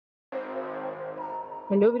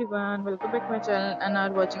Hello everyone, welcome back to my channel and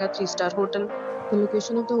are watching a 3-star hotel. The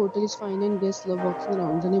location of the hotel is fine and guests love walking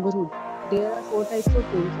around the neighborhood. There are 4 types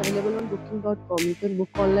of rooms available on booking.com. You can book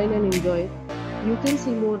online and enjoy it. You can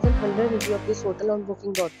see more than 100 reviews of this hotel on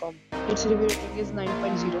booking.com. Its review rating is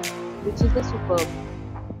 9.0, which is the superb.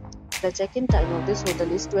 The check-in time of this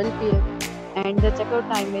hotel is 12 p.m. And the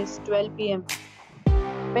checkout time is 12 pm.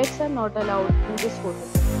 Pets are not allowed in this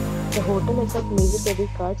hotel. The hotel accepts major credit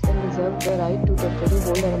cards and reserves the right to temporarily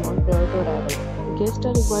hold an amount prior to arrival. Guests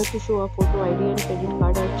are required to show a photo ID and credit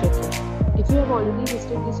card at check-in. If you have already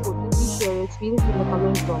visited this hotel, please share your experience in the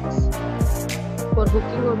comment box. For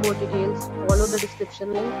booking or more details, follow the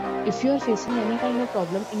description link. If you are facing any kind of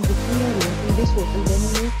problem in booking your room in this hotel,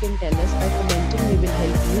 then you can tell us by commenting. We will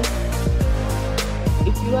help you.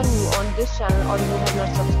 If you are new on this channel or you have not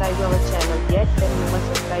subscribed to our channel yet, then you must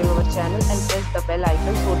subscribe our channel and press the bell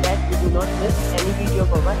icon so that you do not miss any video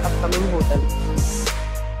of our upcoming hotel.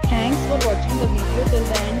 Thanks for watching the video till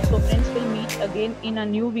the end. So friends, will meet again in a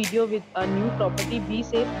new video with a new property. Be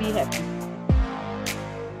safe, be happy.